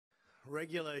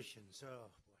Regulations. Oh,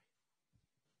 boy.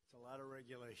 It's a lot of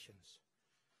regulations.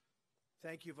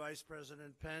 Thank you, Vice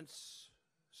President Pence,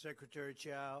 Secretary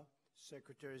Chow,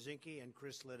 Secretary Zinke, and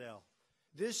Chris Liddell.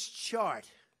 This chart,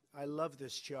 I love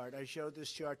this chart. I showed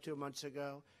this chart 2 months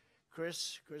ago.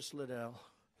 Chris Liddell.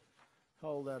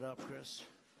 Hold that up, Chris.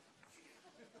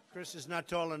 Chris is not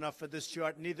tall enough for this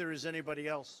chart, neither is anybody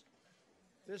else.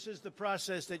 This is the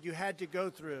process that you had to go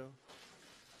through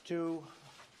to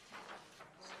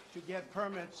get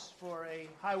permits for a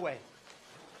highway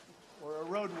or a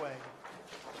roadway.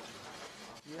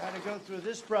 You had to go through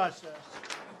this process.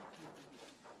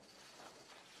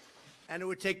 And it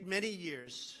would take many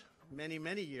years,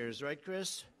 many years, right,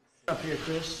 Chris? Up here,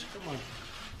 Chris. Come on.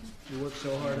 You work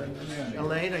so hard on this.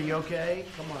 Elaine, are you okay?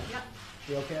 Come on. Yep.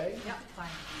 You okay? Yep,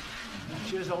 fine.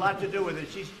 She has a lot to do with it.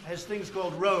 She has things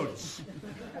called roads.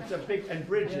 That's a big, and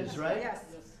bridges, right? Yes.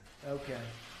 Okay.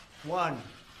 1,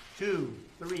 2,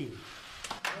 3,